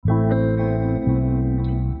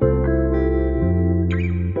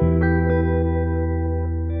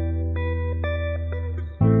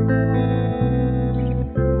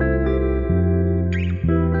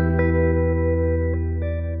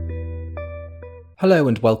Hello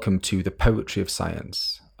and welcome to The Poetry of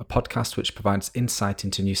Science, a podcast which provides insight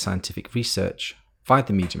into new scientific research via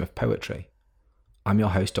the medium of poetry. I'm your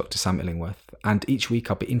host, Dr. Sam Illingworth, and each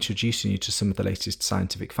week I'll be introducing you to some of the latest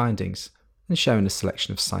scientific findings and sharing a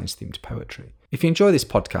selection of science-themed poetry. If you enjoy this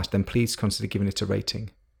podcast, then please consider giving it a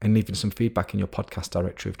rating and leaving some feedback in your podcast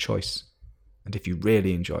directory of choice. And if you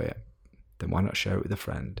really enjoy it, then why not share it with a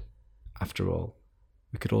friend? After all,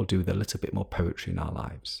 we could all do with a little bit more poetry in our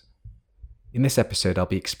lives. In this episode, I'll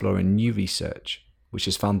be exploring new research, which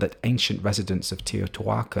has found that ancient residents of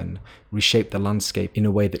Teotihuacan reshaped the landscape in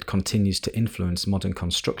a way that continues to influence modern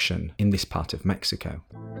construction in this part of Mexico.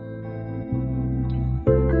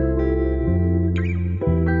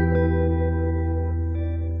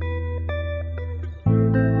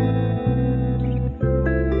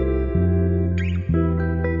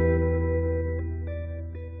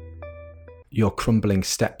 Your crumbling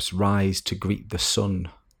steps rise to greet the sun,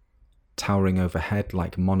 towering overhead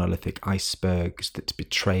like monolithic icebergs that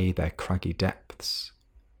betray their craggy depths.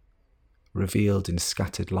 Revealed in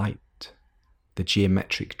scattered light, the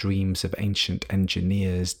geometric dreams of ancient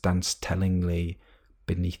engineers dance tellingly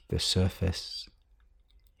beneath the surface.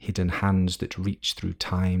 Hidden hands that reach through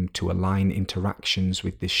time to align interactions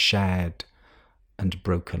with this shared and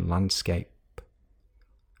broken landscape.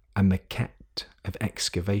 A maquette of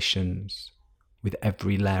excavations, with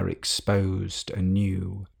every layer exposed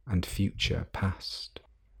anew and future past.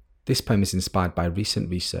 This poem is inspired by recent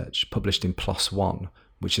research published in PLOS One,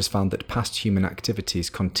 which has found that past human activities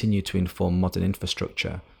continue to inform modern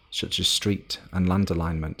infrastructure, such as street and land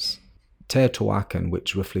alignments. Teotihuacan,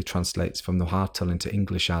 which roughly translates from the Nahuatl into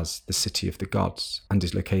English as the City of the Gods, and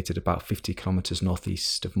is located about 50 kilometers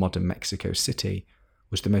northeast of modern Mexico City,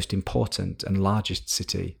 was the most important and largest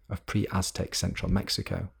city of pre-Aztec central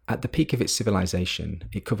Mexico. At the peak of its civilization,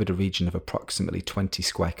 it covered a region of approximately 20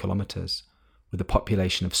 square kilometers, with a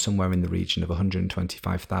population of somewhere in the region of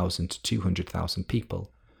 125,000 to 200,000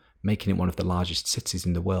 people, making it one of the largest cities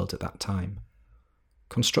in the world at that time.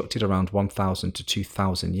 Constructed around 1,000 to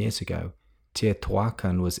 2,000 years ago,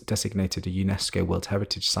 Teotihuacan was designated a UNESCO World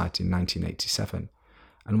Heritage Site in 1987,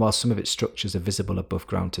 and while some of its structures are visible above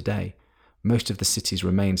ground today, most of the city's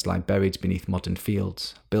remains lie buried beneath modern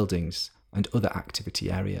fields, buildings, and other activity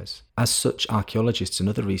areas. As such, archaeologists and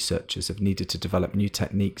other researchers have needed to develop new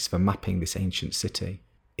techniques for mapping this ancient city.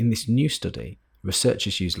 In this new study,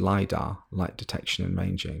 researchers use LiDAR, light detection and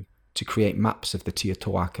ranging, to create maps of the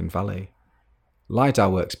Teotihuacan Valley. LiDAR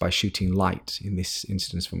works by shooting light, in this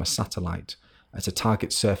instance from a satellite, at a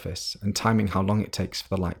target surface and timing how long it takes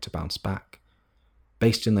for the light to bounce back.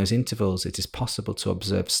 Based on those intervals, it is possible to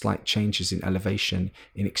observe slight changes in elevation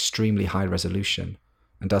in extremely high resolution,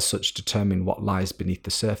 and as such determine what lies beneath the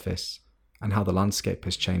surface and how the landscape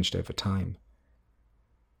has changed over time.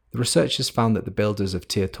 The researchers found that the builders of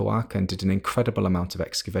Teotihuacan did an incredible amount of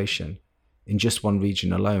excavation. In just one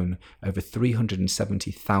region alone, over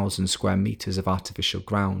 370,000 square meters of artificial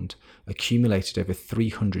ground, accumulated over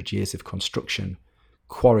 300 years of construction,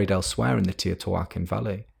 quarried elsewhere in the Teotihuacan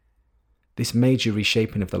Valley. This major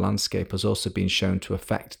reshaping of the landscape has also been shown to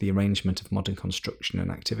affect the arrangement of modern construction and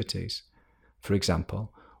activities. For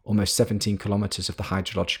example, almost 17 kilometers of the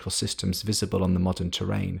hydrological systems visible on the modern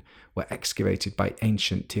terrain were excavated by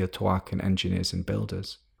ancient Teotihuacan engineers and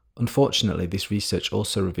builders. Unfortunately, this research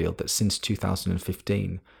also revealed that since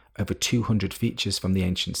 2015, over 200 features from the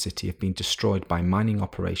ancient city have been destroyed by mining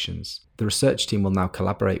operations. The research team will now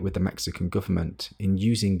collaborate with the Mexican government in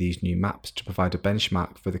using these new maps to provide a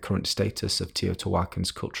benchmark for the current status of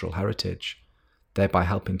Teotihuacan's cultural heritage, thereby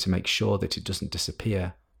helping to make sure that it doesn't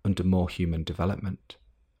disappear under more human development.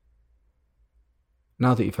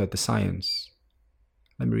 Now that you've heard the science,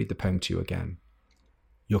 let me read the poem to you again.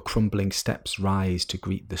 Your crumbling steps rise to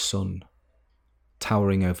greet the sun,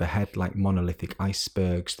 towering overhead like monolithic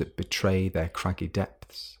icebergs that betray their craggy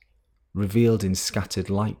depths. Revealed in scattered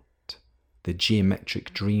light, the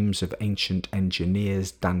geometric dreams of ancient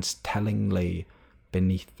engineers dance tellingly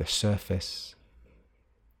beneath the surface.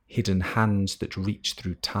 Hidden hands that reach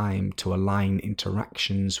through time to align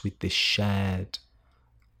interactions with this shared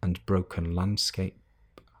and broken landscape.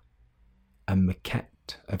 A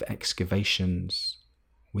maquette of excavations,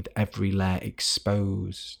 with every layer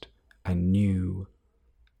exposed anew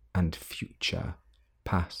and future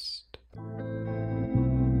past.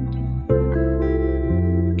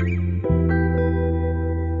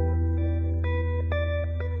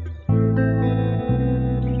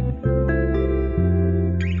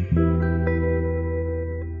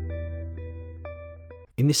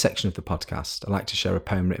 In this section of the podcast, I like to share a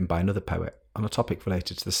poem written by another poet on a topic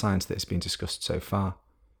related to the science that has been discussed so far.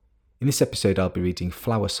 In this episode, I'll be reading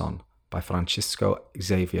Flower Song by Francisco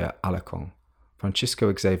Xavier Alarcón.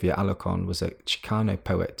 Francisco Xavier Alarcón was a Chicano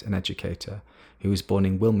poet and educator who was born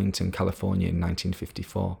in Wilmington, California in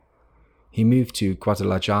 1954. He moved to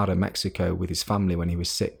Guadalajara, Mexico with his family when he was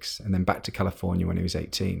 6 and then back to California when he was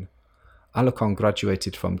 18. Alarcón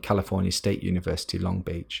graduated from California State University, Long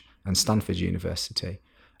Beach and Stanford University,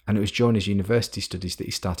 and it was during his university studies that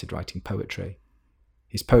he started writing poetry.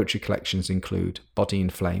 His poetry collections include Body in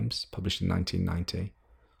Flames, published in 1990,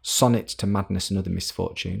 Sonnet to Madness and Other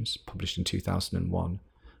Misfortunes, published in 2001,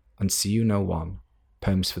 and Si Uno One,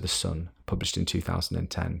 Poems for the Sun, published in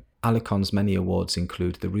 2010. Alarcón's many awards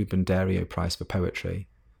include the Ruben Dario Prize for Poetry,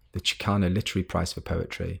 the Chicano Literary Prize for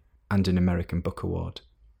Poetry, and an American Book Award.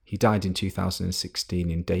 He died in 2016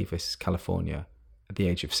 in Davis, California, at the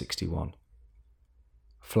age of 61.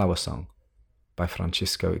 Flower Song by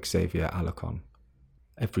Francisco Xavier Alarcón.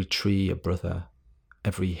 Every tree a brother,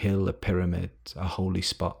 every hill a pyramid, a holy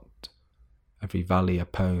spot, every valley a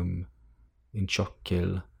poem, in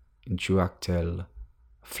Choquil, in Chuactel,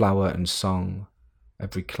 flower and song,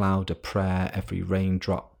 every cloud a prayer, every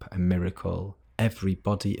raindrop a miracle, every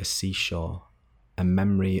body a seashore, a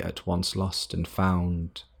memory at once lost and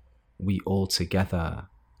found, we all together,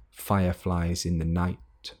 fireflies in the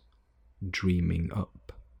night, dreaming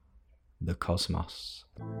up the cosmos.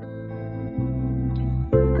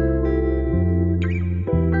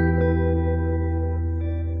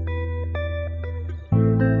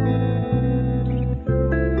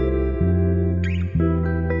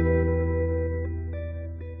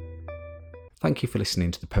 Thank you for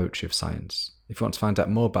listening to The Poetry of Science. If you want to find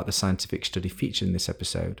out more about the scientific study featured in this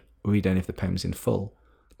episode, or read any of the poems in full,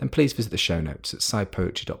 then please visit the show notes at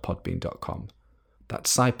scipoetry.podbean.com.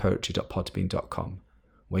 That's scipoetry.podbean.com,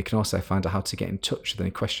 where you can also find out how to get in touch with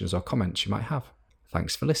any questions or comments you might have.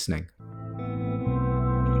 Thanks for listening.